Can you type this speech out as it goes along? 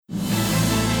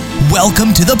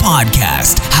Welcome to the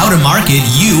podcast, How to Market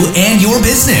You and Your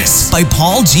Business by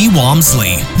Paul G.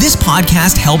 Walmsley. This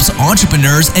podcast helps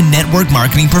entrepreneurs and network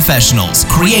marketing professionals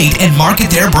create and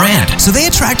market their brand so they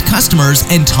attract customers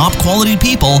and top quality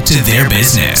people to their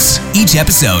business. Each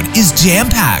episode is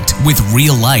jam-packed with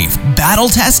real-life,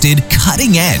 battle-tested,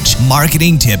 cutting-edge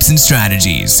marketing tips and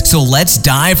strategies. So let's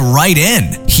dive right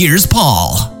in. Here's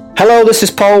Paul. Hello, this is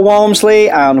Paul Walmsley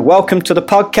and welcome to the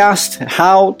podcast,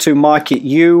 How to Market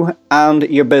You and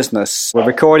Your Business. We're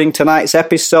recording tonight's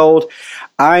episode.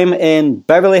 I'm in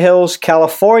Beverly Hills,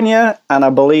 California, and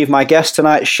I believe my guest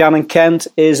tonight, Shannon Kent,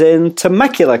 is in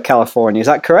Temecula, California. Is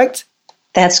that correct?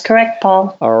 That's correct,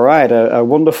 Paul. All right, a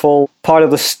wonderful part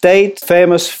of the state,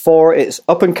 famous for its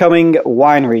up-and-coming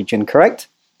wine region, correct?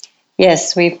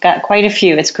 Yes, we've got quite a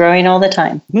few. It's growing all the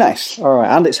time. Nice. All right.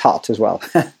 And it's hot as well.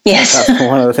 Yes. That's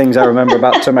one of the things I remember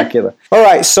about Temecula. All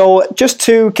right. So just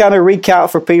to kind of recap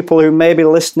for people who may be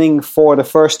listening for the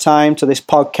first time to this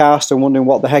podcast and wondering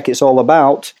what the heck it's all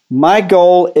about, my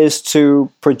goal is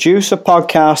to produce a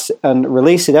podcast and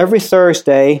release it every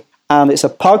Thursday. And it's a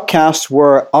podcast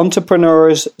where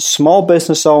entrepreneurs, small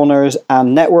business owners,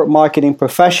 and network marketing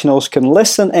professionals can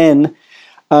listen in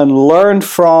and learn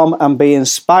from and be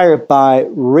inspired by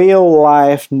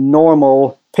real-life,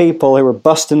 normal people who are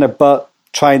busting their butt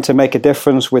trying to make a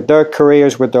difference with their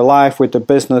careers, with their life, with their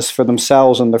business, for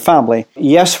themselves and their family.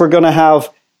 Yes, we're going to have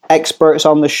experts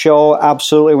on the show.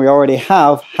 Absolutely, we already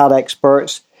have had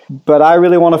experts. But I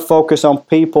really want to focus on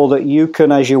people that you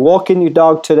can, as you're walking your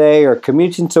dog today or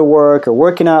commuting to work or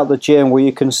working out at the gym, where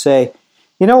you can say,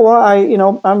 you know what,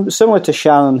 I'm similar to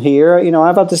Shannon here.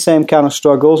 I've had the same kind of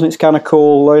struggles, and it's kind of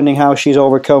cool learning how she's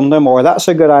overcome them. Or that's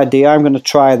a good idea. I'm going to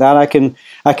try that. I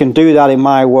can do that in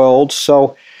my world.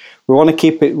 So we want to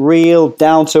keep it real,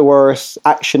 down to earth,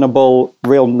 actionable,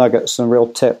 real nuggets and real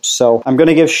tips. So I'm going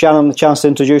to give Shannon the chance to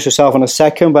introduce herself in a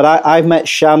second. But I've met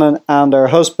Shannon and her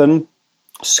husband,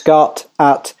 Scott,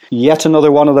 at yet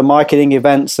another one of the marketing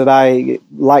events that I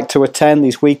like to attend,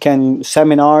 these weekend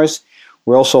seminars.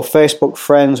 We're also Facebook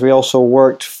friends. We also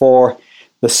worked for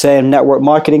the same network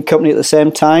marketing company at the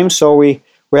same time. So we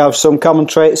have some common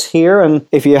traits here. And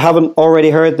if you haven't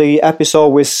already heard the episode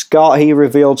with Scott, he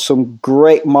revealed some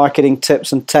great marketing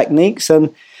tips and techniques.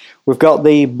 And we've got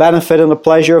the benefit and the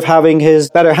pleasure of having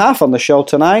his better half on the show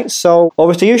tonight. So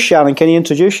over to you, Shannon. Can you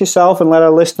introduce yourself and let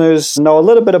our listeners know a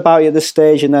little bit about you at this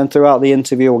stage? And then throughout the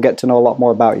interview, we'll get to know a lot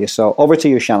more about you. So over to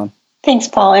you, Shannon. Thanks,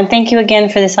 Paul, and thank you again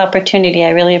for this opportunity.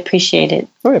 I really appreciate it.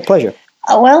 Oh, yeah, pleasure.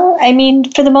 Well,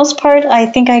 for the most part, I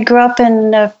think I grew up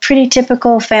in a pretty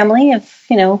typical family of,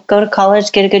 go to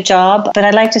college, get a good job. But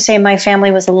I'd like to say my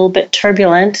family was a little bit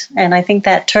turbulent, and I think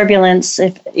that turbulence,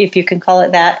 if you can call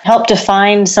it that, helped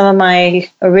define some of my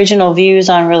original views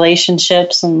on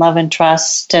relationships and love and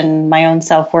trust and my own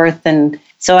self-worth. And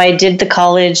so I did the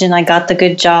college and I got the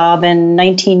good job, and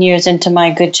 19 years into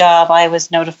my good job, I was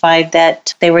notified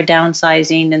that they were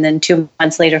downsizing and then 2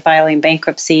 months later filing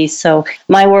bankruptcy. So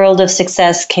my world of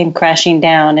success came crashing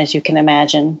down, as you can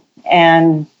imagine,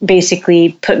 and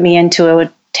basically put me into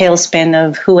a tailspin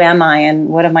of who am I and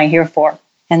what am I here for?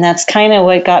 And that's kind of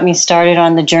what got me started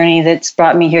on the journey that's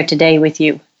brought me here today with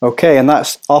you. Okay, and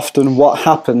that's often what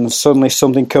happens. Suddenly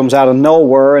something comes out of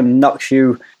nowhere and knocks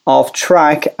you off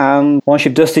track, and once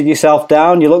you've dusted yourself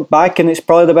down, you look back and it's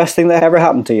probably the best thing that ever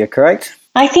happened to you, correct?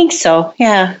 I think so.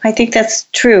 Yeah, I think that's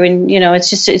true. And,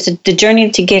 the journey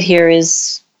to get here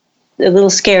is a little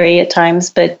scary at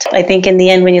times, but I think in the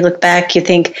end, when you look back, you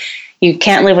think you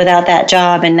can't live without that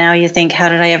job. And now you think, how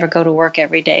did I ever go to work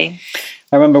every day?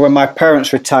 I remember when my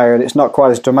parents retired, it's not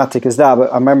quite as dramatic as that,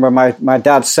 but I remember my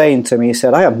dad saying to me, he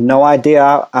said, I have no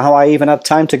idea how I even had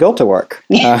time to go to work.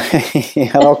 He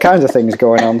had all kinds of things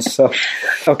going on. So,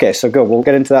 okay, so good. We'll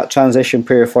get into that transition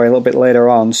period for you a little bit later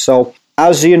on. So,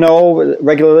 as you know,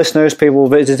 regular listeners, people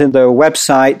visiting the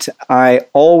website, I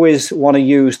always want to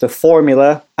use the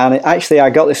formula. And I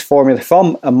got this formula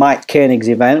from a Mike Koenig's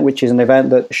event, which is an event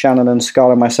that Shannon and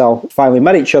Scott and myself finally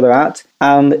met each other at.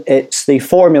 And it's the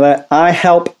formula, I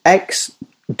help X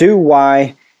do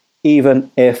Y,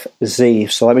 even if Z.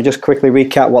 So let me just quickly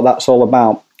recap what that's all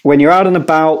about. When you're out and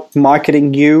about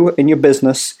marketing you and your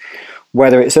business,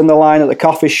 whether it's in the line at the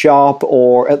coffee shop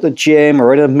or at the gym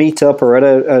or at a meetup or at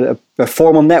a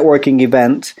formal networking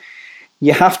event,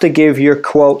 you have to give your,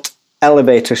 quote,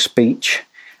 elevator speech.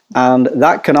 And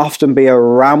that can often be a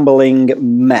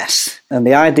rambling mess. And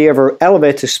the idea of an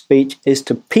elevator speech is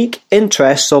to pique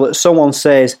interest so that someone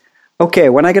says, okay,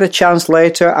 when I get a chance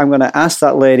later, I'm going to ask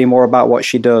that lady more about what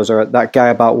she does or that guy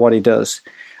about what he does.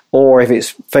 or if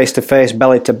it's face-to-face,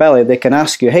 belly-to-belly, they can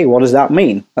ask you, hey, what does that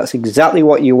mean? That's exactly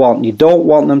what you want. You don't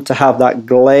want them to have that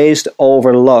glazed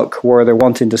over look where they're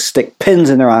wanting to stick pins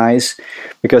in their eyes,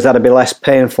 because that'd be less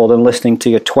painful than listening to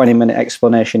your 20-minute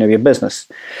explanation of your business.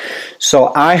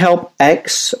 So I help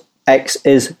X. X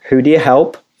is who do you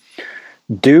help?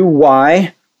 Do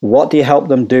Y, what do you help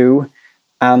them do?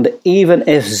 And even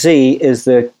if Z is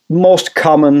the most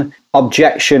common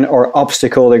objection or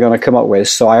obstacle they're going to come up with.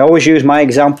 So I always use my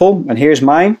example, and here's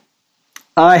mine.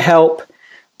 I help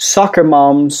soccer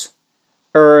moms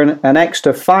earn an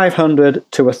extra $500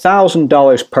 to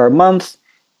 $1,000 per month,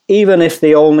 even if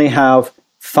they only have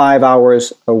 5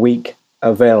 hours a week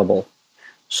available.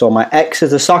 So my X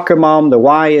is the soccer mom, the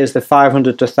Y is the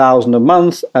 500 to 1,000 a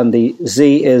month, and the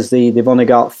Z is they've only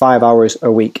got 5 hours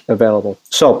a week available.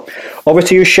 So over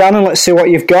to you, Shannon. Let's see what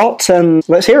you've got, and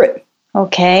let's hear it.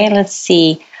 Okay, let's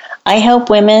see. I help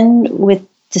women with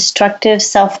destructive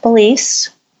self-beliefs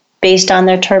based on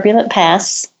their turbulent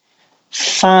pasts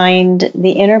find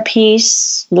the inner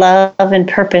peace, love, and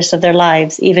purpose of their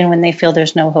lives, even when they feel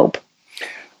there's no hope.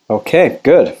 Okay,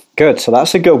 good. So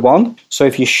that's a good one. So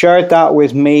if you shared that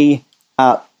with me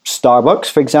at Starbucks,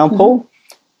 for example,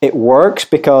 it works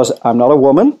because I'm not a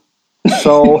woman.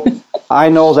 So I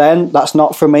know then that's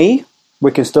not for me.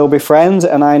 We can still be friends,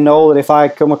 and I know that if I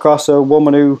come across a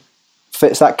woman who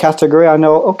fits that category, I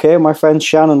know, okay, my friend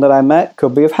Shannon that I met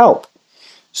could be of help.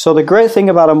 So the great thing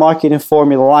about a marketing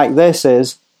formula like this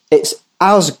is it's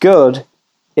as good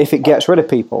if it gets rid of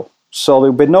people. So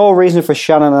there'll be no reason for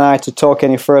Shannon and I to talk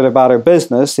any further about her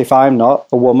business if I'm not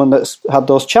a woman that's had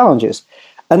those challenges.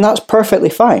 And that's perfectly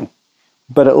fine.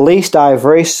 But at least I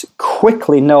very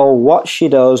quickly know what she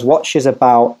does, what she's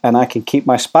about, and I can keep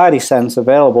my spidey sense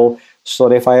available so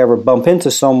that if I ever bump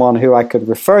into someone who I could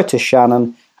refer to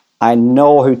Shannon, I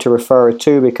know who to refer her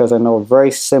to because I know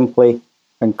very simply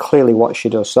and clearly what she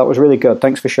does. So that was really good.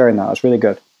 Thanks for sharing that. That's really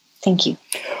good. Thank you.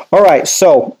 All right,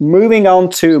 so moving on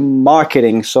to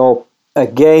marketing. So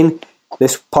again,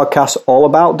 this podcast's all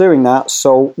about doing that.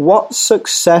 So what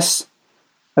success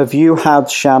have you had,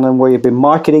 Shannon, where you've been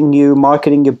marketing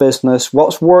your business?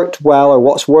 What's worked well or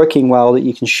what's working well that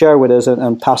you can share with us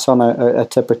and pass on a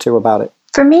tip or two about it?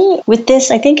 For me, with this,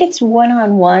 I think it's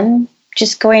one-on-one,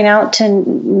 just going out to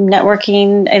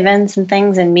networking events and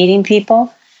things and meeting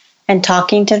people and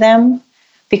talking to them,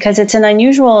 because it's an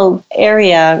unusual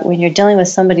area when you're dealing with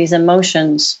somebody's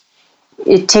emotions.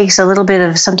 It takes a little bit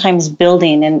of sometimes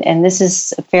building, and this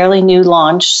is a fairly new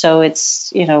launch, so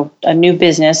it's, a new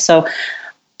business. So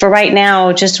for right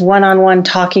now, just one-on-one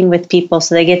talking with people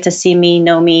so they get to see me,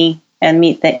 know me, and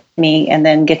meet me, and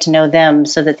then get to know them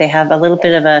so that they have a little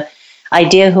bit of a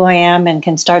idea who I am and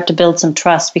can start to build some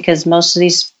trust, because most of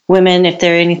these women, if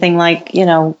they're anything like,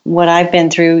 what I've been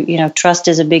through, trust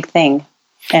is a big thing.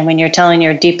 And when you're telling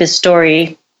your deepest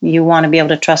story, you want to be able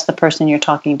to trust the person you're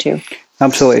talking to.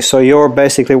 Absolutely. So you're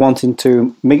basically wanting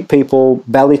to meet people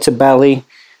belly to belly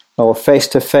or face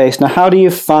to face. Now, how do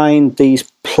you find these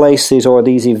places or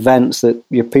these events that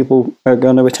your people are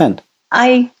going to attend?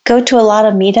 I go to a lot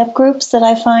of meetup groups that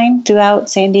I find throughout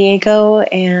San Diego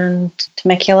and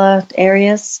Temecula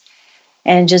areas,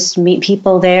 and just meet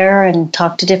people there and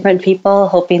talk to different people,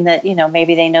 hoping that,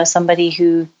 maybe they know somebody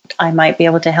who I might be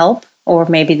able to help, or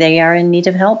maybe they are in need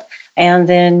of help. And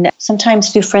then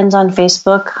sometimes through friends on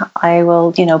Facebook, I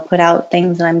will, put out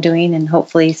things that I'm doing, and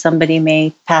hopefully somebody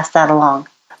may pass that along.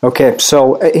 Okay,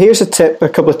 so here's a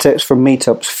couple of tips for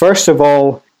meetups. First of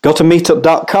all, go to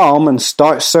meetup.com and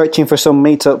start searching for some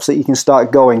meetups that you can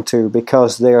start going to,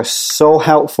 because they are so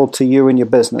helpful to you and your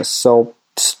business. So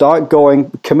start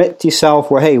going, commit to yourself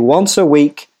where, hey, once a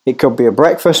week, it could be a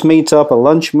breakfast meetup, a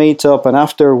lunch meetup, an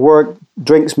after work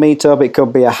drinks meetup, it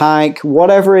could be a hike,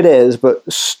 whatever it is, but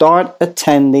start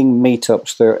attending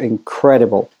meetups. They're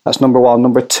incredible. That's number one.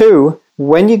 Number two,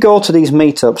 when you go to these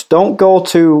meetups, don't go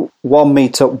to one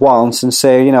meetup once and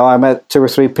say, I met 2 or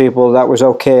 3 people, that was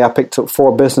okay, I picked up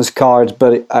 4 business cards,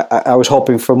 but I was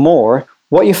hoping for more.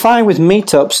 What you find with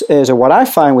meetups is, or what I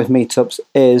find with meetups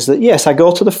is that, yes, I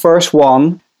go to the first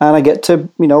one and I get to,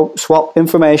 swap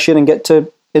information and get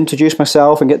to introduce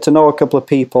myself and get to know a couple of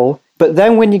people. But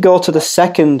then when you go to the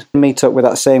second meetup with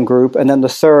that same group, and then the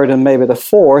third and maybe the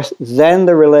fourth, then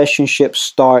the relationships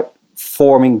start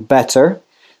forming better.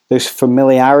 There's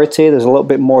familiarity, there's a little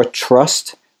bit more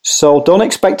trust. So don't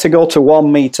expect to go to one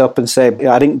meetup and say,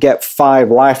 I didn't get 5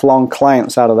 lifelong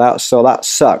clients out of that, so that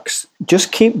sucks.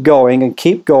 Just keep going,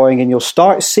 and you'll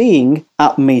start seeing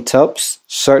at meetups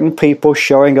certain people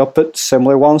showing up at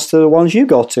similar ones to the ones you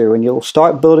go to, and you'll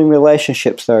start building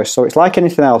relationships there. So it's like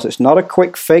anything else. It's not a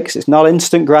quick fix, it's not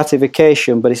instant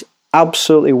gratification, but it's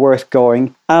absolutely worth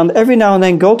going. And every now and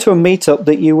then go to a meetup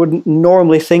that you wouldn't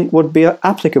normally think would be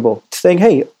applicable. Saying,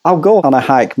 hey, I'll go on a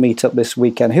hike meetup this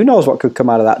weekend. Who knows what could come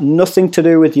out of that? Nothing to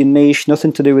do with your niche,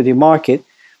 nothing to do with your market,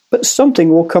 but something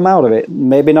will come out of it.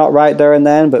 Maybe not right there and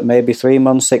then, but maybe 3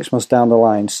 months, 6 months down the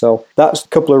line. So that's a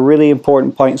couple of really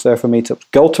important points there for meetups.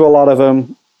 Go to a lot of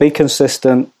them, be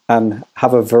consistent, and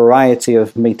have a variety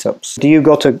of meetups. Do you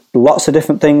go to lots of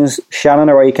different things, Shannon,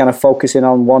 or are you kind of focusing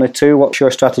on one or two? What's your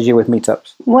strategy with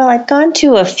meetups? Well, I've gone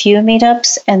to a few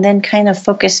meetups and then kind of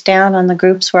focused down on the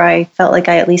groups where I felt like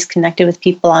I at least connected with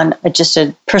people on just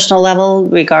a personal level,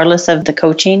 regardless of the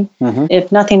coaching. Mm-hmm.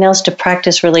 If nothing else, to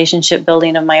practice relationship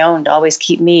building of my own, to always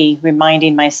keep me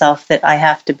reminding myself that I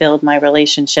have to build my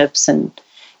relationships and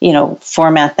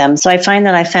format them. So I find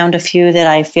that I found a few that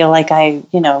I feel like I,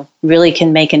 really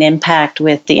can make an impact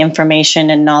with the information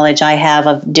and knowledge I have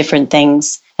of different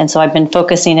things. And so I've been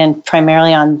focusing in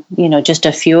primarily on, just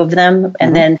a few of them,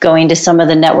 and then going to some of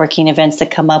the networking events that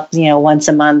come up, once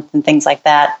a month and things like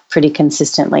that pretty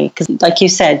consistently. Because like you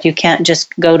said, you can't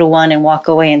just go to one and walk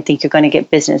away and think you're going to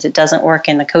get business. It doesn't work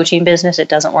in the coaching business. It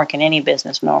doesn't work in any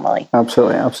business normally.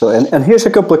 Absolutely, absolutely. And here's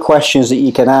a couple of questions that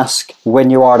you can ask when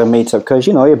you are at a meetup, because,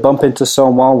 you bump into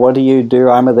someone, what do you do?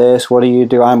 I'm a this, what do you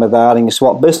do? I'm a that, and you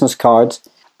swap business cards.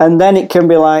 And then it can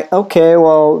be like, okay,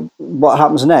 well, what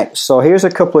happens next? So here's a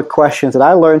couple of questions that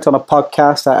I learned on a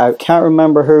podcast. I can't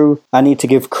remember who. I need to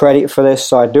give credit for this,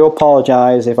 so I do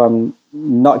apologize if I'm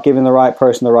not giving the right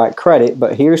person the right credit.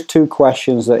 But here's 2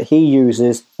 questions that he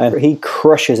uses, and he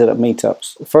crushes it at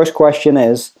meetups. The first question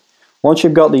is, once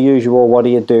you've got the usual, what do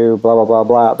you do, blah, blah, blah,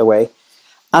 blah, out the way,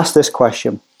 ask this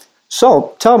question.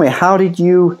 So tell me, how did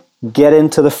you get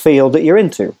into the field that you're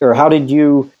into? Or how did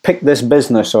you pick this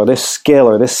business or this skill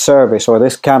or this service or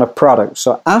this kind of product?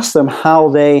 So ask them how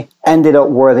they ended up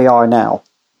where they are now.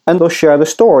 And they'll share the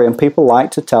story, and people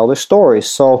like to tell their stories.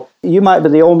 So you might be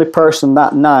the only person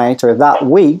that night or that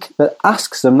week that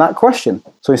asks them that question.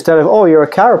 So instead of, oh, you're a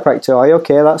chiropractor, are you?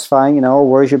 Okay, that's fine,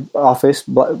 where's your office?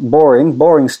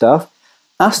 Boring stuff.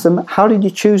 Ask them, how did you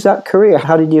choose that career?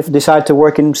 How did you decide to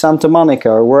work in Santa Monica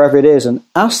or wherever it is? And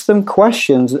ask them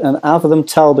questions and have them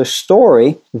tell their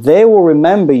story. They will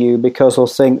remember you because they'll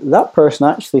think, that person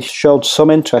actually showed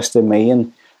some interest in me,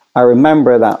 and I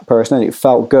remember that person and it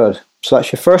felt good. So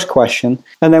that's your first question.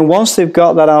 And then once they've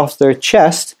got that off their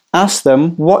chest, ask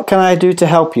them, what can I do to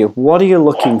help you? What are you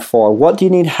looking for? What do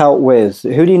you need help with?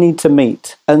 Who do you need to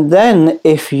meet? And then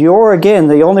if you're, again,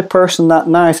 the only person that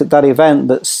night at that event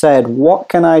that said, what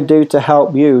can I do to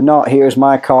help you? Not, here's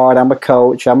my card, I'm a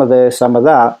coach, I'm a this, I'm a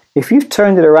that. If you've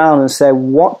turned it around and said,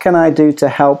 what can I do to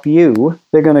help you?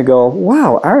 They're going to go,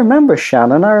 wow, I remember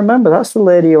Shannon. I remember that's the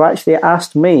lady who actually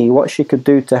asked me what she could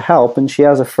do to help, and she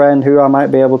has a friend who I might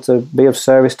be able to be of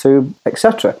service to,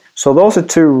 etc. So those are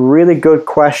 2 really good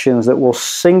questions that will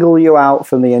single you out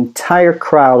from the entire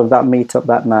crowd of that meetup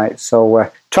that night.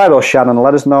 So try those, Shannon, and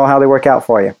let us know how they work out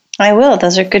for you. I will.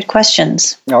 Those are good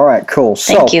questions. All right, cool.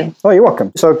 Thank you. Oh, you're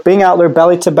welcome. So being out there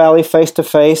belly to belly, face to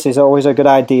face is always a good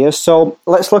idea. So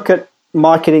let's look at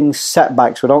marketing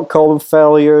setbacks. We don't call them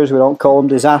failures. We don't call them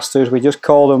disasters. We just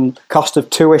call them cost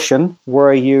of tuition,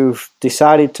 where you've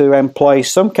decided to employ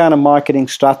some kind of marketing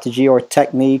strategy or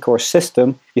technique or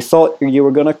system. You thought you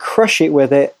were going to crush it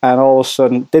with it, and all of a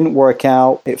sudden it didn't work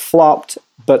out. It flopped,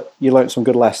 but you learned some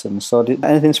good lessons. So did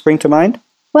anything spring to mind?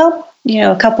 Well,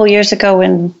 a couple years ago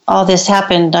when all this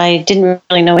happened, I didn't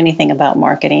really know anything about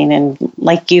marketing. And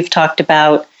like you've talked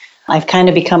about, I've kind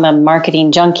of become a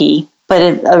marketing junkie.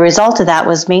 But a result of that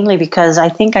was mainly because I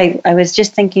think I was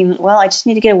just thinking, well, I just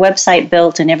need to get a website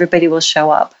built and everybody will show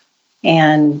up.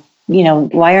 And,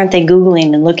 why aren't they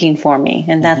Googling and looking for me?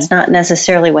 And that's not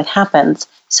necessarily what happens.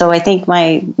 So I think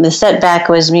the setback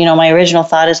was, my original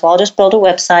thought is, well, I'll just build a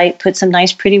website, put some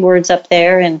nice, pretty words up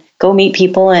there and go meet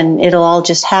people and it'll all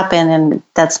just happen. And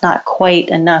that's not quite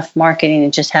enough marketing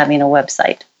and just having a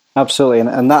website. Absolutely.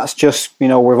 And that's just,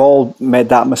 we've all made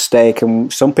that mistake.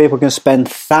 And some people can spend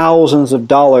thousands of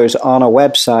dollars on a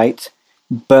website,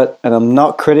 and I'm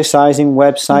not criticizing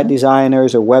website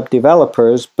designers or web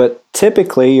developers, but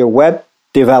typically your web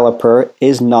developer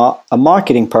is not a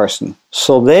marketing person.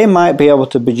 So they might be able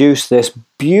to produce this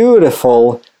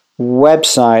beautiful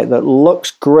website that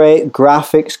looks great,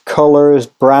 graphics, colors,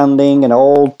 branding, and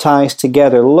all ties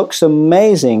together. Looks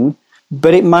amazing,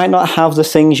 but it might not have the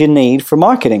things you need for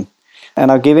marketing. And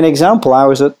I'll give you an example. I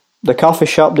was at the coffee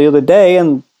shop the other day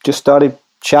and just started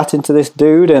chatting to this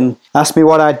dude and asked me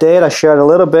what I did. I shared a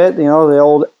little bit, the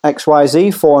old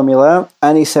XYZ formula.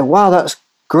 And he said, wow, that's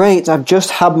great, I've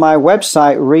just had my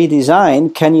website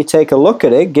redesigned. Can you take a look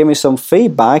at it? Give me some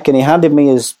feedback. And he handed me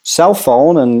his cell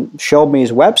phone and showed me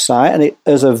his website. And it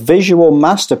is a visual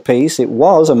masterpiece. It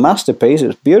was a masterpiece. It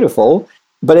was beautiful.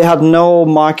 But it had no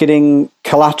marketing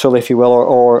collateral, if you will,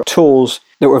 or tools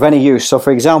that were of any use. So,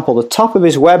 for example, the top of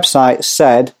his website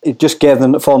said, it just gave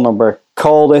them the phone number.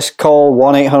 Call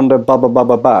 1-800, blah, blah, blah,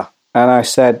 blah, blah. And I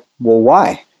said, well,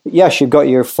 why? Yes, you've got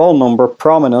your phone number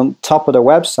prominent, top of the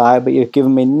website, but you've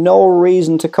given me no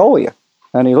reason to call you.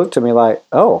 And he looked at me like,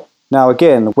 oh. Now,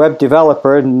 again, the web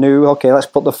developer knew, okay, let's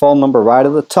put the phone number right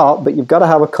at the top, but you've got to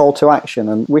have a call to action.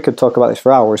 And we could talk about this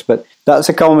for hours, but that's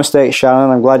a common mistake, Shannon.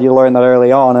 I'm glad you learned that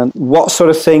early on. And what sort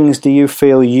of things do you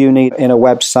feel you need in a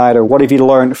website, or what have you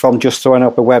learned from just throwing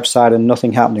up a website and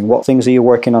nothing happening? What things are you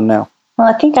working on now? Well,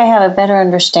 I think I have a better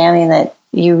understanding that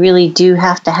you really do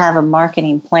have to have a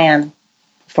marketing plan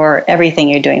for everything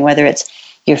you're doing, whether it's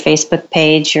your Facebook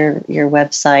page, your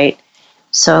website.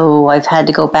 So I've had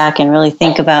to go back and really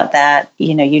think about that.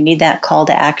 You know, you need that call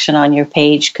to action on your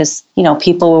page because, you know,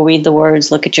 people will read the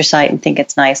words, look at your site and think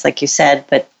it's nice, like you said,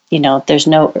 but, you know, there's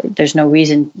no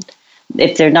reason.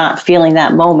 If they're not feeling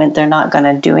that moment, they're not going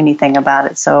to do anything about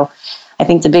it. So I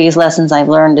think the biggest lessons I've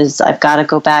learned is I've got to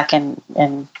go back and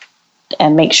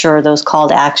make sure those call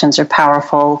to actions are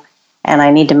powerful. And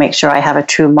I need to make sure I have a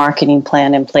true marketing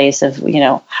plan in place of, you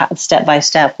know, step by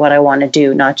step what I want to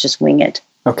do, not just wing it.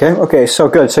 Okay, so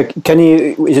good. So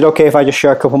is it okay if I just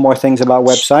share a couple more things about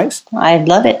websites? I'd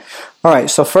love it. All right,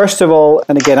 so first of all,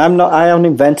 and again, I haven't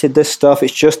invented this stuff.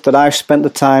 It's just that I've spent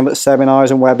the time at seminars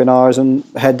and webinars and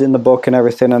had in the book and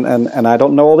everything, and I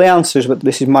don't know all the answers, but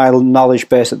this is my knowledge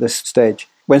base at this stage.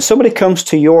 When somebody comes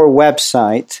to your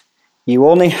website, you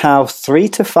only have 3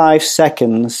 to 5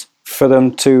 seconds for them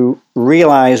to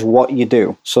realize what you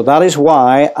do. So that is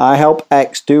why I help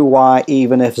X do Y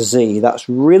even if Z. That's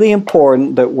really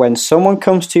important that when someone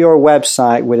comes to your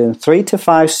website, within 3 to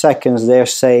 5 seconds, they're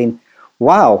saying,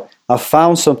 wow, I've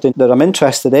found something that I'm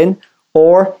interested in,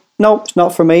 or no, it's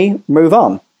not for me, move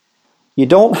on. You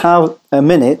don't have a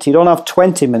minute, you don't have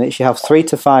 20 minutes, you have 3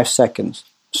 to 5 seconds.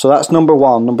 So that's number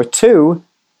one. Number two,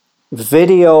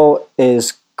 video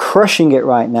is crushing it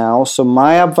right now. So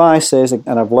my advice is, and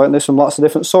I've learned this from lots of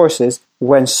different sources,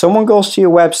 when someone goes to your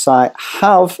website,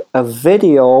 have a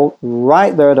video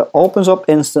right there that opens up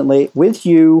instantly with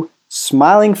you,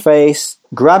 smiling face,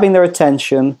 grabbing their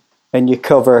attention, and you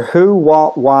cover who,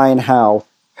 what, why, and how.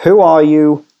 Who are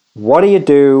you? What do you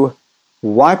do?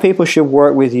 Why people should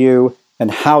work with you? And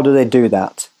how do they do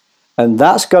that? And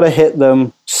that's got to hit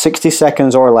them 60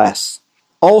 seconds or less.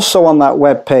 Also on that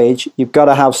web page, you've got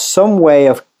to have some way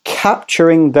of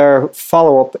capturing their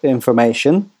follow-up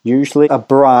information, usually a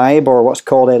bribe or what's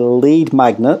called a lead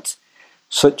magnet,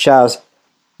 such as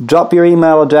drop your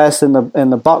email address in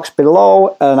the box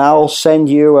below and I'll send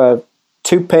you a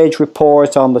 2-page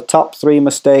report on the top 3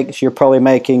 mistakes you're probably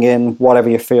making in whatever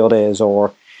your field is,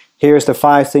 or here's the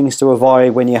 5 things to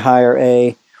avoid when you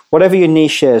hire whatever your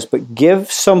niche is, but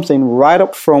give something right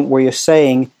up front where you're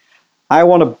saying, I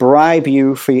want to bribe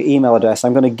you for your email address.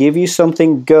 I'm going to give you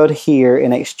something good here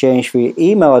in exchange for your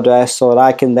email address so that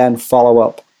I can then follow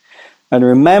up. And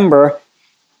remember,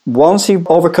 once you've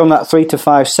overcome that 3 to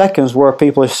 5 seconds where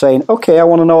people are saying, okay, I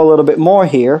want to know a little bit more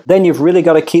here, then you've really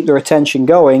got to keep their attention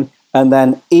going and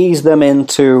then ease them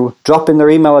into dropping their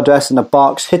email address in a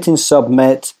box, hitting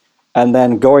submit, and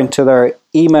then going to their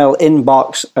email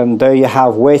inbox, and there you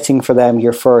have waiting for them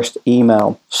your first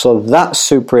email. So that's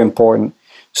super important.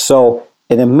 So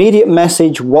an immediate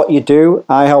message, what you do,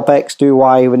 I help X do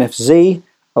Y even if Z,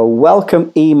 a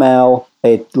welcome email,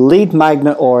 a lead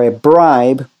magnet or a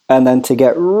bribe, and then to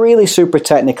get really super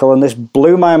technical, and this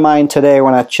blew my mind today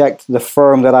when I checked the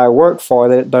firm that I work for,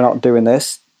 they're not doing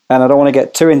this, and I don't want to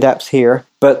get too in-depth here,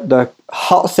 but the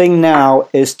hot thing now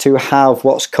is to have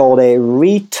what's called a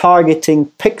retargeting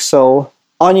pixel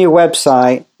on your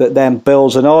website that then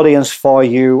builds an audience for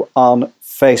you on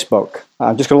Facebook.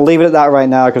 I'm just going to leave it at that right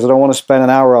now because I don't want to spend an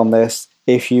hour on this.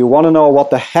 If you want to know what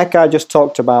the heck I just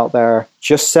talked about there,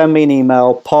 just send me an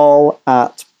email,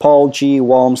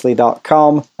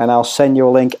 paul@paulgwalmsley.com, and I'll send you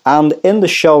a link. And in the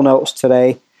show notes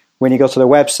today, when you go to the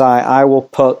website, I will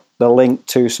put the link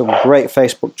to some great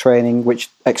Facebook training which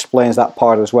explains that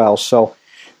part as well. So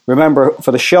remember,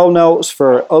 for the show notes,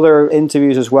 for other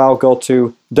interviews as well, go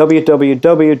to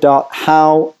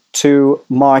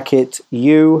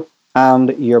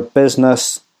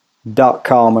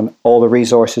www.howtomarketyouandyourbusiness.com, and all the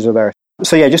resources are there.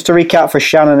 So yeah, just to recap for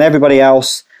Shannon and everybody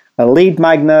else, a lead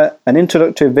magnet, an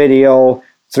introductory video,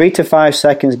 3 to 5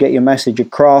 seconds get your message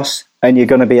across, and you're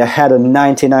going to be ahead of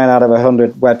 99 out of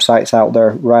 100 websites out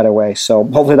there right away. So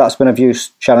hopefully that's been of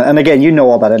use, Shannon. And again, you know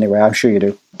all that anyway. I'm sure you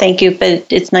do. Thank you, but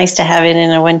it's nice to have it in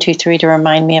a 1, 2, 3 to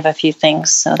remind me of a few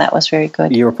things. So that was very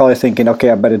good. You were probably thinking, okay,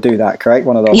 I better do that, correct?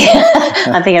 One of those. Yeah.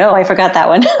 I'm thinking, I forgot that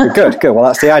one. Good. Well,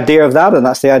 that's the idea of that, and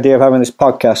that's the idea of having this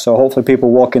podcast. So hopefully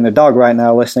people walking the dog right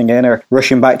now, listening in, or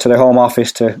rushing back to their home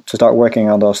office to start working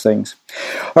on those things.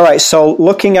 All right, so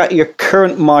looking at your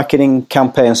current marketing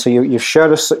campaign, so you've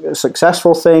shared a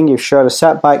successful thing, you've shared a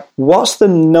setback. What's the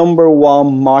number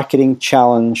one marketing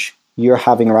challenge you're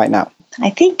having right now? I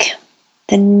think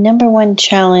the number one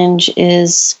challenge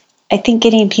is,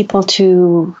 getting people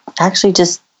to actually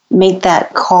just make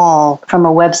that call from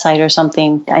a website or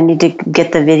something. I need to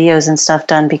get the videos and stuff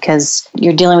done because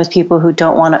you're dealing with people who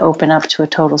don't want to open up to a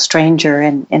total stranger.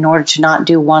 And in order to not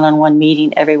do one-on-one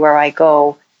meeting everywhere I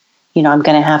go, I'm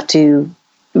going to have to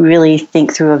really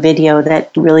think through a video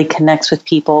that really connects with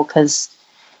people, because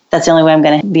that's the only way I'm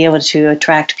going to be able to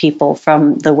attract people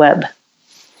from the web.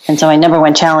 And so my number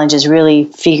one challenge is really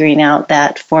figuring out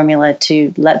that formula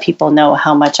to let people know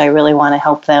how much I really want to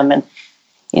help them, and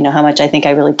how much I think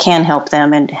I really can help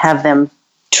them, and have them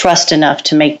trust enough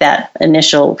to make that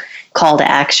initial call to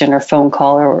action or phone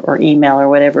call or email or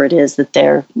whatever it is that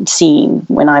they're seeing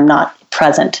when I'm not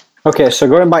present. Okay, so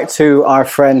going back to our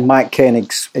friend Mike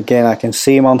Koenigs, again, I can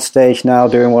see him on stage now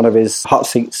doing one of his hot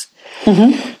seats.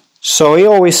 Mm-hmm. So he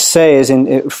always says,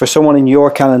 for someone in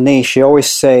your kind of niche, he always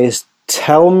says,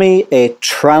 tell me a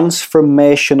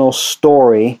transformational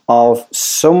story of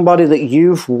somebody that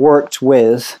you've worked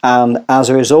with, and as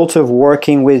a result of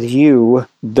working with you,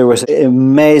 there was an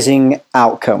amazing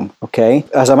outcome, okay?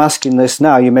 As I'm asking this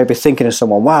now, you may be thinking of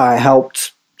someone, wow, I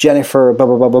helped Jennifer, blah,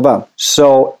 blah, blah, blah, blah.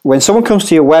 So when someone comes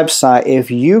to your website, if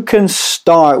you can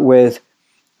start with,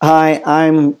 hi,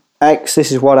 I'm X,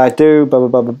 this is what I do, blah, blah,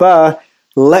 blah, blah, blah,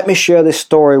 let me share this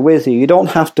story with you. You don't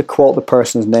have to quote the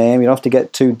person's name. You don't have to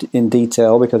get too in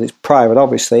detail because it's private,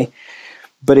 obviously.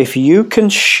 But if you can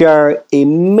share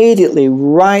immediately,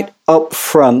 right up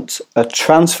front, a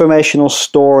transformational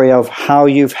story of how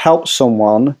you've helped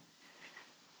someone,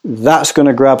 that's going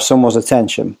to grab someone's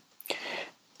attention.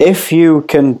 If you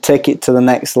can take it to the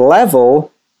next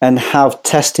level and have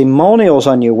testimonials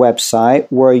on your website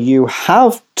where you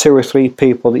have 2 or 3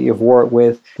 people that you've worked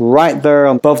with right there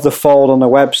above the fold on the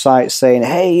website saying,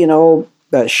 hey,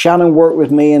 Shannon worked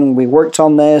with me and we worked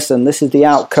on this and this is the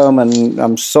outcome and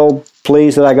I'm so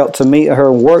pleased that I got to meet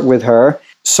her and work with her.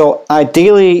 So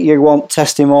ideally you want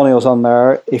testimonials on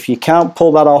there. If you can't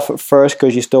pull that off at first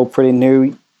because you're still pretty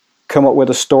new, come up with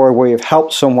a story where you've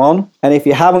helped someone. And if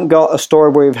you haven't got a story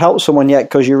where you've helped someone yet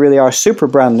because you really are super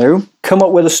brand new, come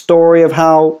up with a story of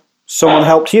how someone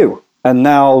helped you. And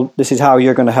now this is how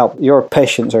you're going to help your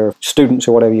patients or students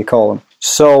or whatever you call them.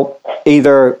 So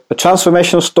either a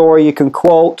transformational story you can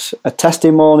quote, a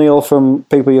testimonial from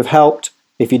people you've helped.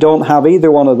 If you don't have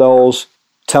either one of those,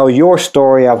 tell your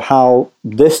story of how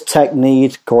this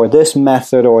technique or this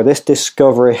method or this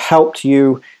discovery helped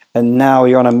you, and now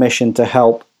you're on a mission to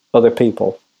help other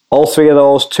people. All 3 of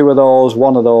those, 2 of those,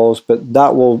 1 of those, but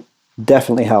that will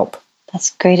definitely help.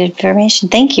 That's great information.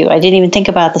 Thank you. I didn't even think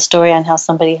about the story on how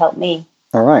somebody helped me.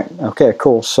 All right. Okay,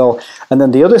 cool. So, and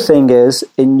then the other thing is,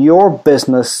 in your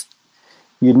business,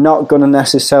 you're not going to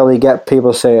necessarily get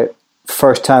people to say,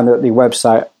 first time at the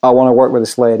website, I want to work with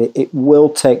this lady. It will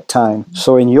take time.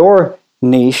 So in your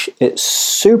niche, it's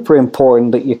super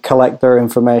important that you collect their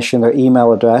information, their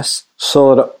email address,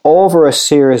 so that over a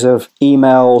series of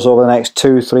emails over the next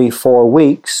 2, 3, 4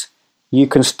 weeks, you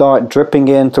can start dripping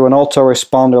in through an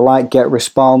autoresponder like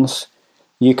GetResponse.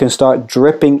 You can start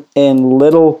dripping in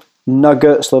little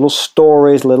nuggets, little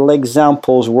stories, little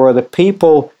examples where the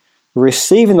people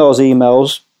receiving those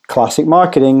emails, classic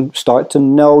marketing, start to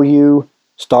know you,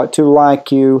 start to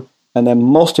like you, and then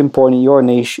most important in your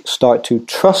niche, start to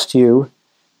trust you.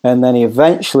 And then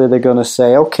eventually they're going to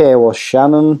say, okay, well,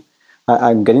 Shannon,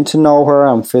 I'm getting to know her.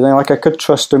 I'm feeling like I could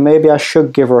trust her. Maybe I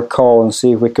should give her a call and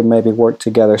see if we could maybe work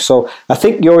together. So I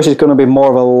think yours is going to be more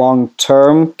of a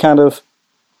long-term kind of,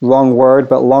 wrong word,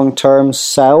 but long-term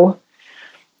sell.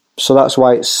 So that's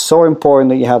why it's so important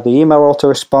that you have the email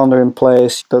autoresponder in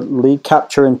place, the lead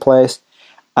capture in place,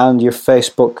 and your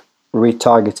Facebook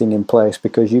retargeting in place,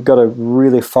 because you've got to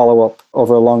really follow up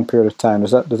over a long period of time.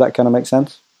 Does that kind of make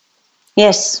sense?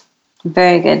 Yes.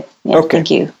 Very good. Yeah, okay.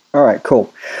 Thank you. All right,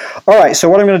 cool. All right, so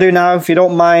what I'm going to do now, if you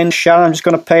don't mind, Shannon, I'm just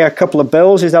going to pay a couple of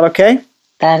bills. Is that okay?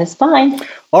 That is fine.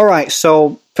 All right,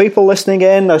 so people listening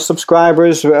in,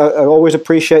 subscribers, I always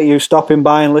appreciate you stopping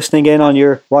by and listening in on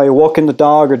while you're walking the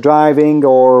dog or driving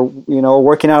or,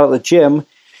 working out at the gym.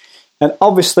 And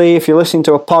obviously, if you're listening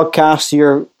to a podcast,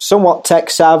 you're somewhat tech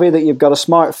savvy, that you've got a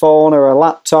smartphone or a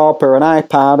laptop or an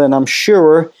iPad, and I'm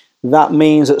sure that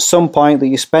means at some point that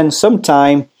you spend some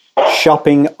time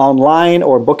shopping online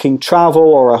or booking travel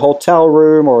or a hotel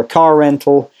room or a car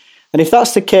rental. And if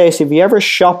that's the case, if you ever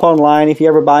shop online, if you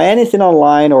ever buy anything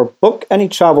online or book any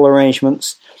travel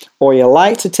arrangements, or you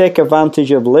like to take advantage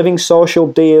of Living Social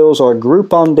deals or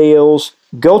Groupon deals,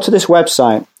 go to this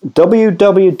website,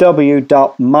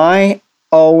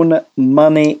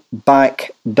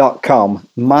 www.myownmoneyback.com.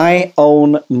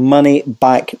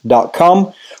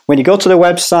 myownmoneyback.com. When you go to the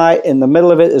website, in the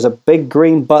middle of it is a big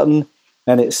green button,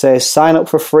 and it says sign up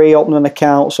for free, open an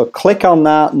account. So click on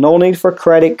that. No need for a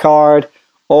credit card.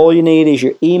 All you need is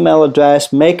your email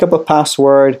address, make up a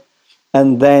password,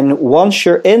 and then once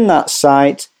you're in that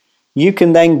site, you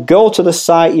can then go to the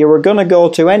site you were going to go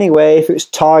to anyway, if it's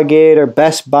Target or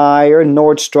Best Buy or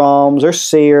Nordstrom's or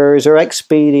Sears or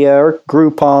Expedia or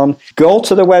Groupon. Go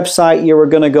to the website you were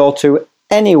going to go to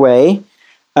anyway,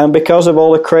 and because of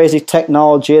all the crazy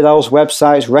technology, those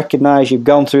websites recognize you've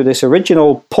gone through this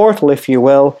original portal, if you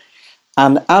will,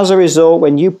 and as a result,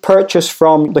 when you purchase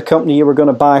from the company you were going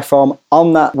to buy from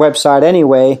on that website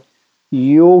anyway,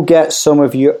 you'll get some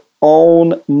of your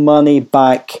own money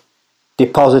back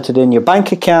deposited in your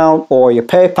bank account or your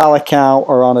PayPal account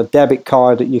or on a debit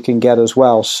card that you can get as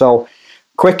well. So,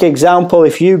 quick example,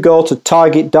 if you go to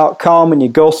Target.com and you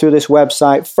go through this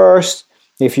website first,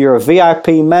 if you're a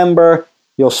VIP member,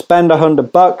 you'll spend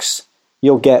 $100,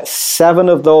 you'll get $7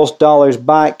 of those dollars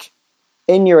back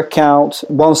in your account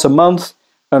once a month,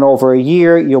 and over a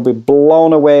year, you'll be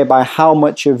blown away by how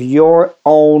much of your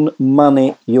own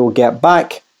money you'll get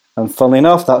back. And funnily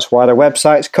enough, that's why the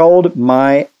website's called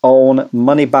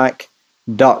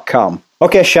myownmoneyback.com.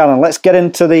 Okay, Shannon, let's get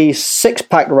into the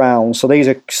 6-pack round. So these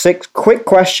are 6 quick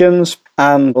questions,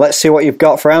 and let's see what you've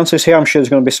got for answers here. I'm sure there's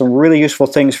going to be some really useful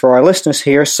things for our listeners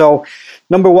here. So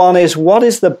number 1 is, what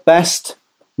is the best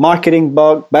marketing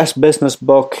book, best business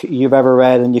book you've ever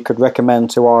read and you could recommend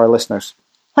to our listeners?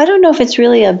 I don't know if it's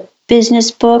really a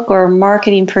business book or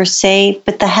marketing per se,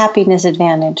 but The Happiness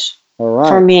Advantage. Right.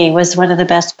 For me, was one of the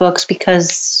best books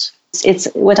because it's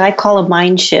what I call a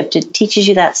mind shift. It teaches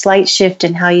you that slight shift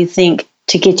in how you think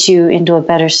to get you into a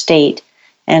better state.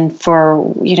 And for,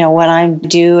 what I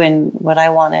do and what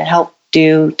I want to help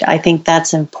do, I think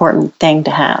that's an important thing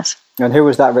to have. And who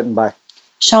was that written by?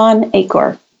 Shawn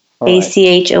Achor,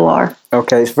 Achor.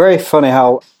 Okay, it's very funny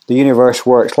how the universe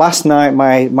works. Last night,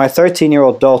 my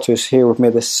 13-year-old daughter is here with me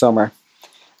this summer.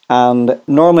 And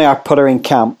normally I put her in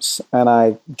camps and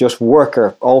I just work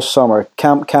her all summer.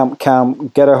 Camp,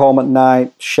 get her home at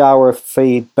night, shower,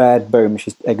 feed, bed, boom,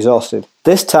 she's exhausted.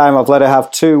 This time I've let her have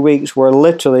 2 weeks where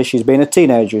literally she's been a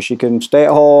teenager. She can stay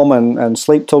at home and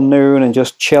sleep till noon and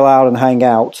just chill out and hang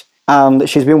out. And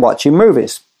she's been watching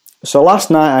movies. So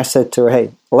last night I said to her,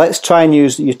 hey, let's try and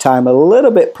use your time a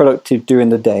little bit productive during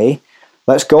the day.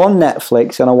 Let's go on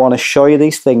Netflix and I want to show you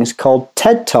these things called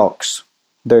TED Talks.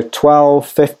 They're 12,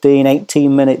 15,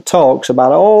 18-minute talks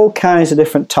about all kinds of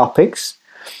different topics,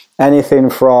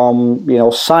 anything from,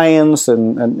 science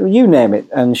and you name it.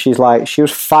 And she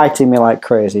was fighting me like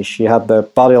crazy. She had the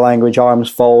body language, arms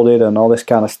folded and all this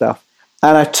kind of stuff.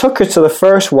 And I took her to the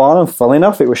first one, and funnily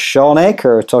enough, it was Shawn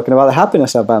Achor talking about the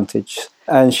happiness advantage.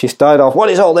 And she started off, what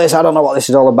is all this? I don't know what this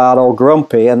is all about, all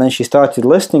grumpy. And then she started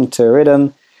listening to it,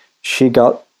 and she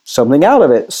got something out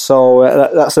of it. So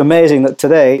that's amazing that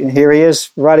today, here he is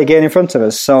right again in front of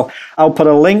us. So I'll put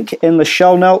a link in the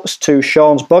show notes to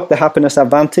Shawn's book, The Happiness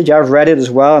Advantage. I've read it as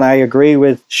well, and I agree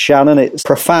with Shannon. It's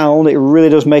profound. It really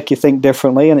does make you think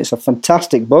differently, and it's a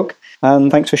fantastic book.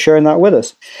 And thanks for sharing that with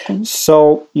us. Thanks.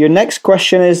 So your next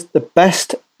question is the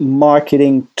best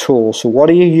marketing tool. So what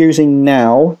are you using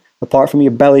now, apart from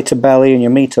your belly-to-belly and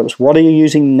your meetups? What are you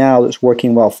using now that's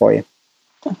working well for you?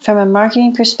 From a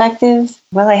marketing perspective,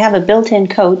 well, I have a built-in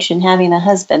coach in having a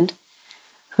husband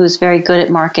who's very good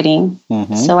at marketing.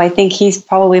 Mm-hmm. So I think he's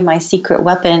probably my secret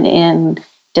weapon in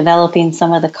developing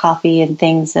some of the copy and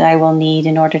things that I will need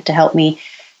in order to help me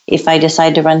if I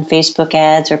decide to run Facebook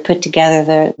ads or put together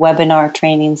the webinar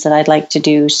trainings that I'd like to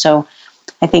do. So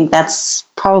I think that's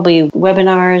probably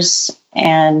webinars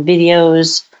and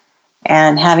videos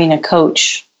and having a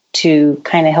coach to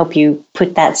kind of help you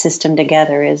put that system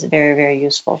together is very, very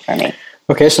useful for me.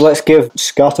 Okay, so let's give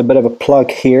Scott a bit of a plug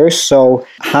here. So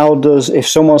if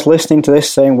someone's listening to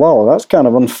this saying, well, that's kind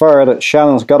of unfair that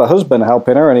Shannon's got a husband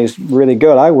helping her and he's really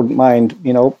good, I wouldn't mind,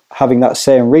 having that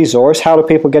same resource. How do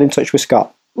people get in touch with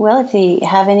Scott? Well, if they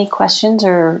have any questions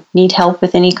or need help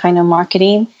with any kind of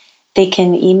marketing, they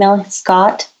can email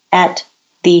Scott at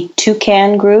the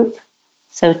Toucan Group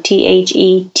So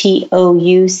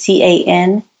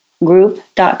TheToucan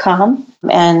group.com.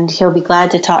 And he'll be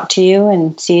glad to talk to you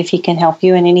and see if he can help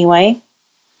you in any way.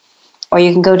 Or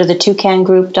you can go to the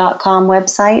toucangroup.com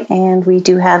website, and we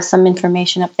do have some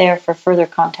information up there for further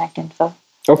contact info.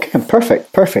 Okay,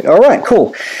 perfect. All right,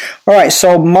 cool. All right,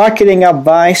 so marketing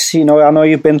advice, I know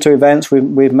you've been to events,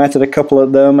 we've met at a couple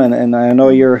of them, and I know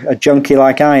you're a junkie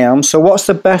like I am. So what's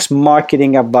the best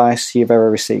marketing advice you've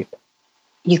ever received?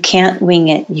 You can't wing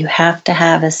it. You have to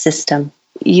have a system.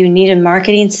 You need a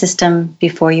marketing system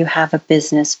before you have a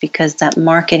business, because that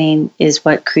marketing is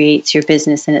what creates your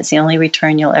business, and it's the only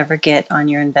return you'll ever get on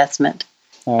your investment.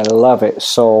 I love it.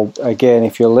 So again,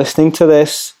 if you're listening to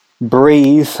this,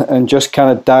 breathe and just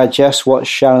kind of digest what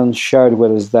Shannon shared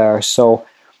with us there. So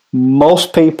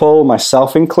most people,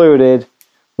 myself included,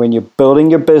 when you're building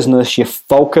your business, you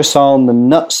focus on the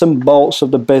nuts and bolts of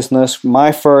the business.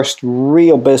 My first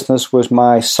real business was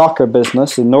my soccer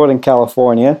business in Northern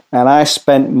California, and I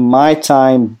spent my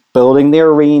time building the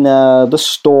arena, the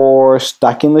store,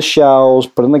 stacking the shelves,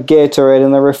 putting the Gatorade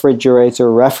in the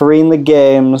refrigerator, refereeing the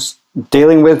games,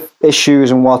 dealing with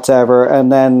issues and whatever.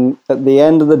 And then at the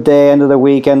end of the day, end of the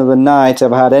week, end of the night,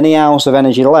 if I had any ounce of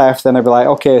energy left, then I'd be like,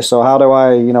 okay, so how do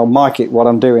I, market what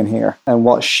I'm doing here? And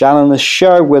what Shannon has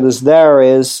shared with us there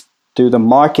is do the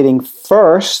marketing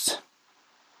first,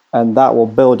 and that will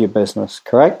build your business,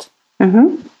 correct?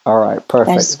 Mm-hmm. All right,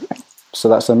 perfect. So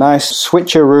that's a nice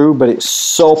switcheroo, but it's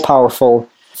so powerful.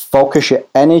 Focus your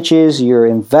energies, your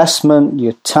investment,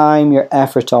 your time, your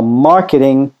effort on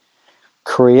marketing,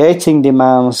 creating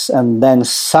demands, and then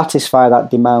satisfy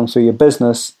that demand through your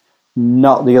business,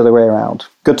 not the other way around.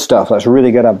 Good stuff. That's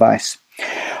really good advice.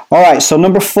 All right, so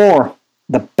number 4,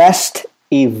 the best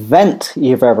event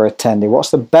you've ever attended.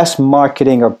 What's the best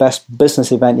marketing or best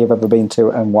business event you've ever been to,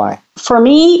 and why? For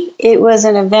me, it was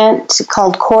an event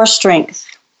called Core Strength.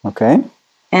 Okay.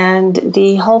 And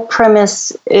the whole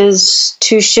premise is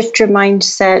to shift your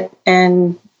mindset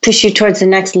and push you towards the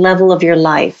next level of your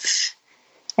life.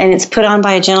 And it's put on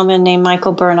by a gentleman named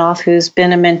Michael Burnoff, who's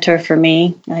been a mentor for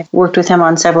me. I've worked with him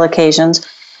on several occasions.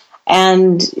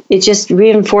 And it just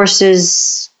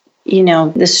reinforces,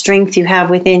 the strength you have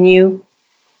within you,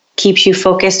 keeps you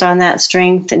focused on that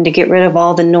strength, and to get rid of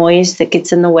all the noise that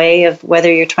gets in the way of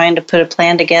whether you're trying to put a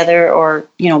plan together or,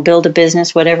 build a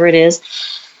business, whatever it is.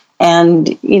 And,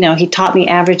 he taught me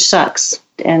average sucks.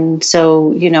 And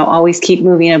so, always keep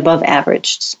moving above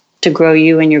average to grow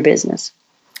you and your business.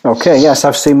 Okay, yes,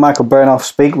 I've seen Michael Burnoff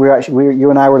speak.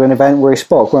 You and I were at an event where he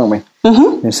spoke, weren't we?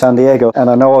 Mm-hmm. In San Diego. And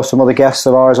I know some other guests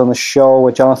of ours on the show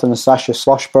with Jonathan and Sasha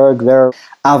Schlossberg. They're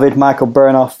avid Michael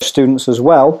Burnoff students as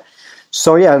well.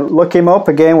 So yeah, look him up.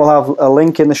 Again, we'll have a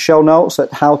link in the show notes at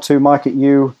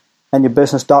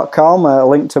howtomarketyouandyourbusiness.com, a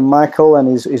link to Michael and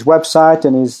his website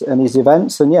and his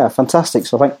events. And yeah, fantastic.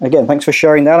 So thanks for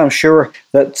sharing that. I'm sure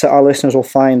that our listeners will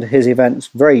find his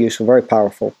events very useful, very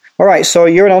powerful. All right, so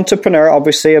you're an entrepreneur,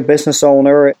 obviously a business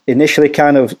owner, initially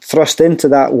kind of thrust into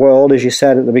that world, as you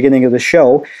said at the beginning of the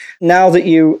show. Now that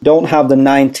you don't have the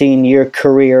 19-year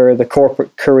career, the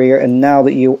corporate career, and now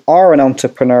that you are an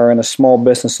entrepreneur and a small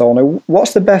business owner,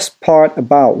 what's the best part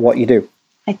about what you do?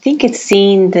 I think it's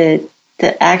seeing the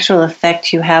actual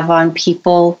effect you have on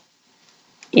people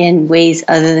in ways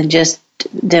other than just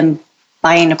them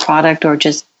buying a product or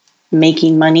just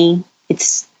making money.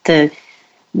 It's the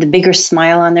bigger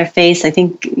smile on their face. I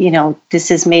think, this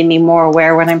has made me more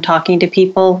aware when I'm talking to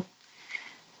people.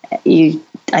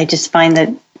 I just find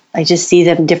that I just see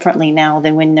them differently now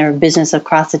than when they're business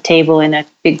across the table in a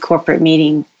big corporate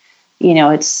meeting.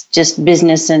 It's just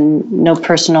business and no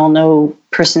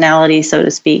personality, so to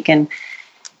speak. And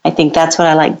I think that's what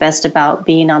I like best about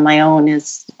being on my own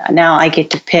is now I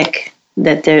get to pick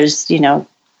that there's,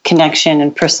 connection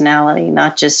and personality,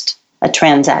 not just a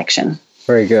transaction.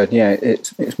 Very good. Yeah,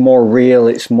 it's more real,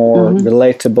 it's more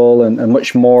relatable and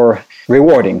much more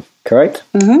rewarding, correct?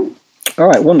 Mm-hmm. All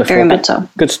right, wonderful. Very much so.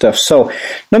 Good stuff. So,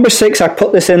 number 6, I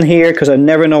put this in here because I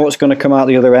never know what's going to come out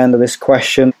the other end of this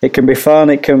question. It can be fun,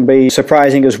 it can be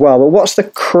surprising as well. But what's the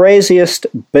craziest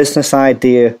business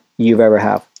idea you've ever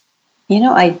had?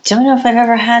 I don't know if I've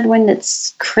ever had one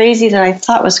that's crazy that I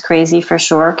thought was crazy for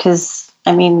sure. Because,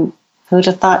 who'd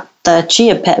have thought the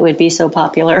Chia Pet would be so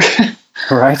popular?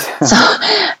 Right.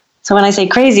 So when I say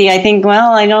crazy, I think,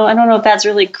 well, I don't know if that's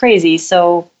really crazy.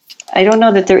 So I don't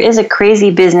know that there is a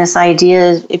crazy business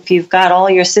idea. If you've got all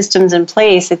your systems in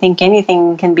place, I think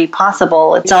anything can be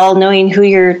possible. It's all knowing who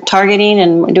you're targeting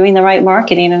and doing the right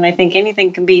marketing. And I think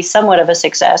anything can be somewhat of a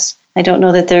success. I don't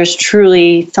know that there's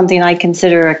truly something I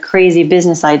consider a crazy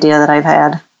business idea that I've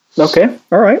had. Okay,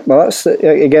 all right. Well, that's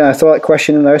again, I throw that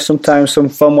question in there. Sometimes some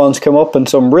fun ones come up and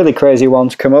some really crazy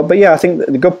ones come up. But yeah, I think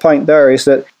the good point there is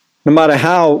that no matter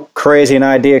how crazy an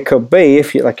idea could be,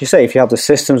 if you, like you say, if you have the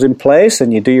systems in place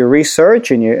and you do your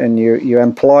research and you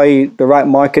employ the right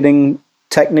marketing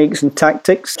techniques and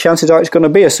tactics, chances are it's going to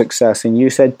be a success. And you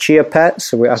said Chia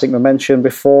Pets. I think we mentioned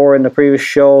before in the previous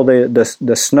show the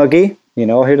Snuggie. You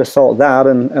know, who'd have thought that,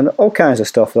 and all kinds of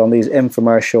stuff on these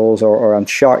infomercials or on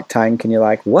Shark Tank, and you're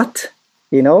like, what?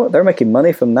 You know, they're making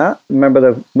money from that. Remember,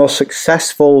 the most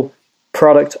successful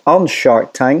product on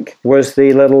Shark Tank was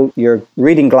the little, your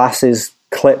reading glasses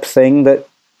clip thing that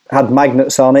had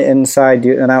magnets on it inside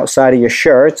and outside of your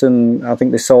shirt, and I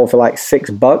think they sold for like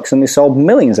 $6, and they sold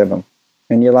millions of them.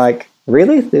 And you're like,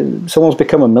 really? Someone's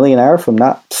become a millionaire from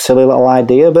that silly little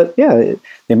idea? But yeah,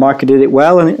 they marketed it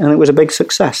well, and it was a big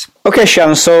success. Okay,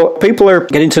 Shannon, so people are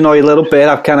getting to know you a little bit.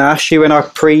 I've kind of asked you in our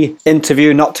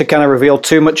pre-interview not to kind of reveal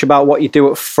too much about what you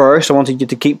do at first. I wanted you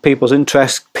to keep people's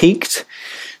interest piqued.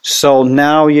 So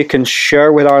now you can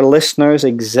share with our listeners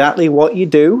exactly what you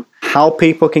do, how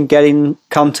people can get in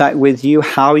contact with you,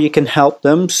 how you can help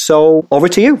them. So over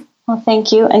to you. Well,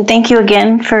 thank you. And thank you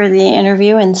again for the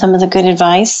interview and some of the good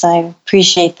advice. I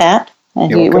appreciate that.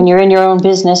 When you're in your own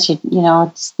business, you know,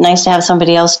 it's nice to have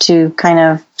somebody else to kind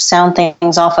of sound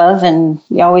things off of, and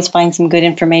you always find some good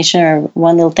information or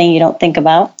one little thing you don't think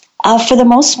about. For the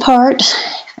most part,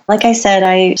 like I said,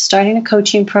 I'm starting a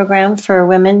coaching program for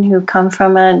women who come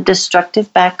from a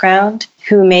destructive background,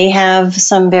 who may have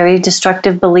some very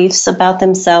destructive beliefs about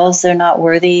themselves. They're not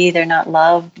worthy, they're not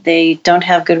loved, they don't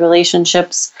have good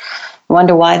relationships,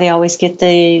 wonder why they always get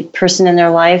the person in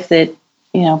their life that,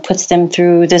 you know, puts them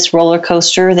through this roller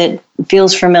coaster that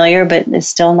feels familiar but is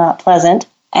still not pleasant.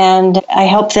 And I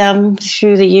help them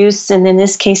through the use, and in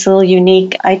this case, a little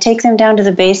unique. I take them down to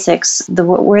the basics.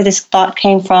 Where this thought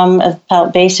came from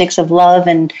about basics of love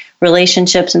and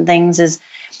relationships and things is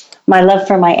my love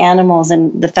for my animals,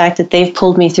 and the fact that they've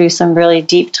pulled me through some really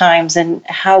deep times, and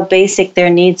how basic their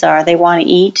needs are. They want to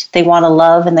eat, they want to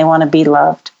love, and they want to be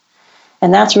loved.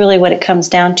 And that's really what it comes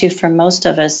down to for most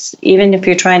of us. Even if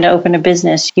you're trying to open a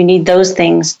business, you need those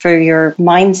things for your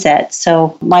mindset.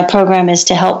 So my program is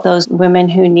to help those women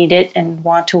who need it and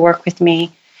want to work with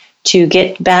me to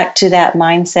get back to that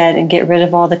mindset and get rid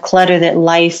of all the clutter that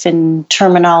life and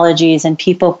terminologies and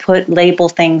people label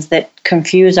things that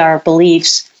confuse our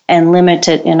beliefs and limit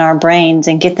it in our brains,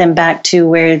 and get them back to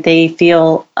where they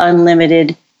feel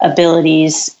unlimited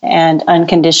abilities and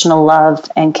unconditional love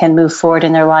and can move forward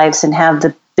in their lives and have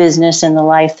the business and the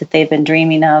life that they've been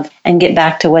dreaming of, and get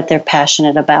back to what they're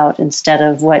passionate about instead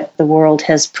of what the world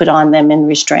has put on them in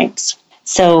restraints.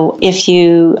 So if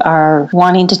you are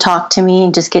wanting to talk to me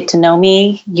and just get to know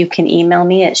me, you can email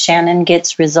me at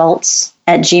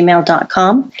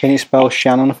shannongetsresults@gmail.com. Can you spell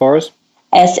Shannon for us?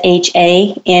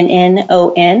 SHANNON,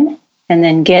 and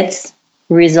then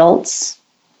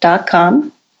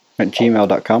getsresults.com. At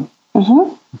gmail.com.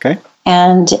 Mm-hmm. Okay.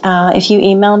 And if you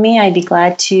email me, I'd be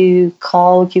glad to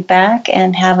call you back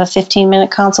and have a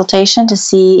 15-minute consultation to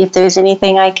see if there's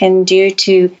anything I can do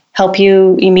to help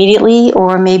you immediately,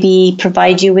 or maybe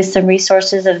provide you with some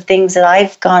resources of things that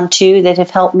I've gone to that have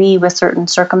helped me with certain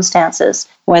circumstances,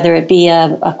 whether it be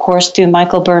a course through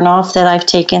Michael Burnoff that I've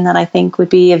taken that I think would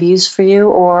be of use for you,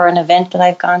 or an event that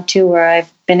I've gone to where I've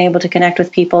been able to connect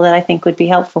with people that I think would be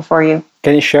helpful for you.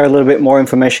 Can you share a little bit more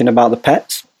information about the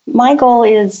pets? My goal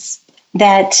is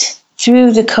that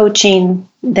through the coaching,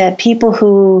 that people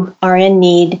who are in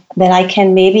need, that I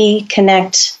can maybe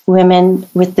connect women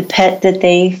with the pet that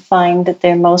they find that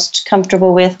they're most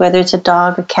comfortable with, whether it's a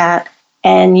dog, a cat,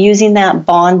 and using that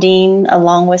bonding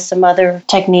along with some other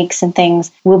techniques and things,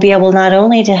 we'll be able not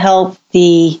only to help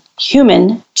the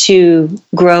human to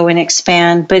grow and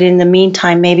expand, but in the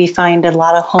meantime, maybe find a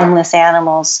lot of homeless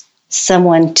animals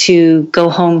someone to go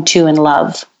home to and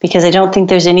love. Because I don't think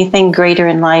there's anything greater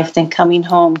in life than coming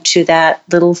home to that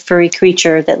little furry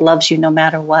creature that loves you no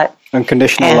matter what.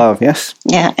 Unconditional love, yes.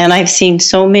 Yeah, and I've seen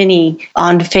so many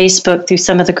on Facebook through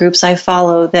some of the groups I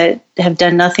follow that have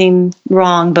done nothing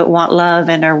wrong but want love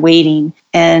and are waiting.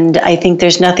 And I think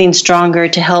there's nothing stronger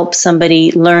to help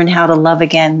somebody learn how to love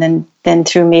again than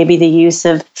through maybe the use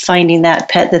of finding that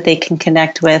pet that they can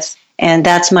connect with. And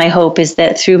that's my hope, is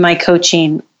that through my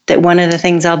coaching, that one of the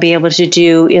things I'll be able to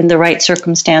do in the right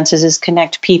circumstances is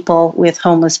connect people with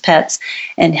homeless pets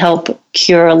and help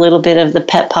cure a little bit of the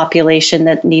pet population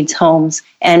that needs homes,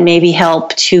 and maybe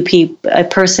help a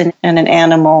person and an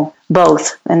animal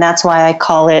both. And that's why I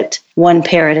call it one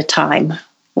pair at a time,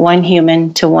 one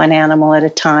human to one animal at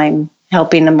a time,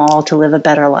 helping them all to live a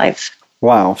better life.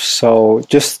 Wow. So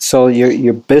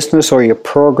your business or your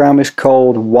program is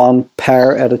called One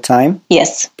Pair at a Time?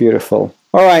 Yes. Beautiful.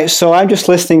 All right. So I'm just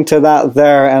listening to that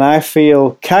there, and I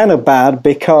feel kind of bad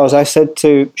because I said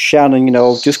to Shannon,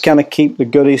 just kind of keep the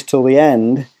goodies till the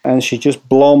end. And she just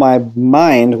blew my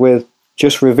mind with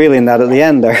just revealing that at the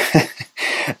end there.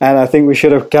 And I think we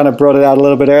should have kind of brought it out a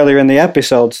little bit earlier in the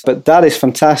episodes. But that is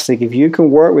fantastic. If you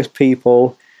can work with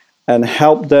people and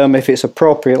help them, if it's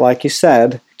appropriate, like you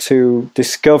said, to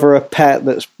discover a pet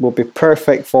that will be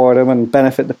perfect for them and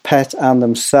benefit the pet and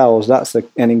themselves, that's an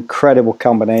incredible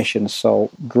combination. So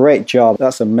great job.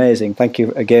 That's amazing. Thank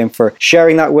you again for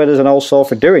sharing that with us and also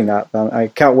for doing that. I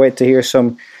can't wait to hear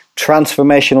some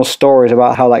transformational stories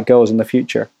about how that goes in the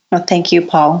future. Well, thank you,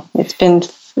 Paul. It's been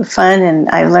fun, and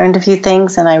I've learned a few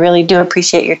things, and I really do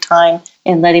appreciate your time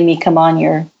in letting me come on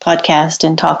your podcast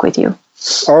and talk with you.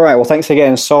 All right. Well, thanks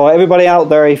again. So everybody out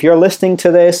there, if you're listening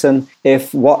to this and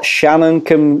if what Shannon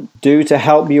can do to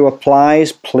help you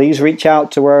applies, please reach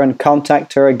out to her and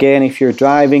contact her again. If you're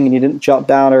driving and you didn't jot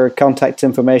down her contact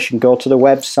information, go to the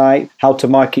website,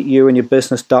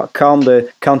 howtomarketyouandyourbusiness.com.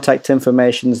 The contact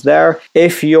information's there.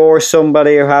 If you're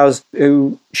somebody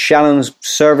who Shannon's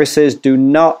services do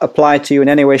not apply to you in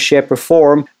any way, shape, or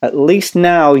form, at least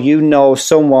now you know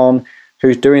someone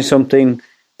who's doing something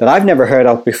that I've never heard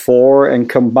of before, and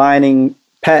combining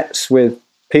pets with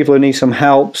people who need some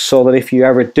help, so that if you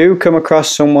ever do come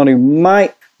across someone who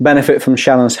might benefit from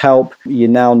Shannon's help, you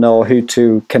now know who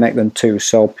to connect them to.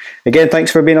 So again,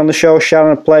 thanks for being on the show,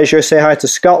 Shannon. A pleasure. Say hi to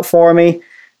Scott for me.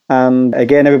 And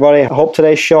again, everybody, I hope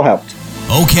today's show helped.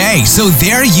 Okay, so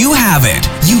there you have it.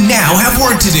 You now have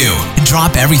work to do.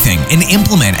 Drop everything and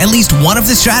implement at least one of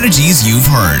the strategies you've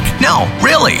heard. No,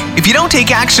 really. If you don't take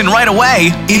action right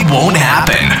away, it won't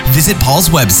happen. Visit Paul's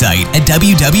website at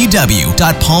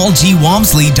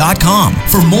www.paulgwamsley.com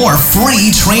for more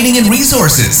free training and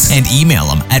resources. And email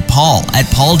him at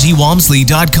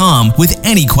paul@paulgwamsley.com with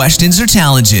any questions or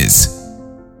challenges.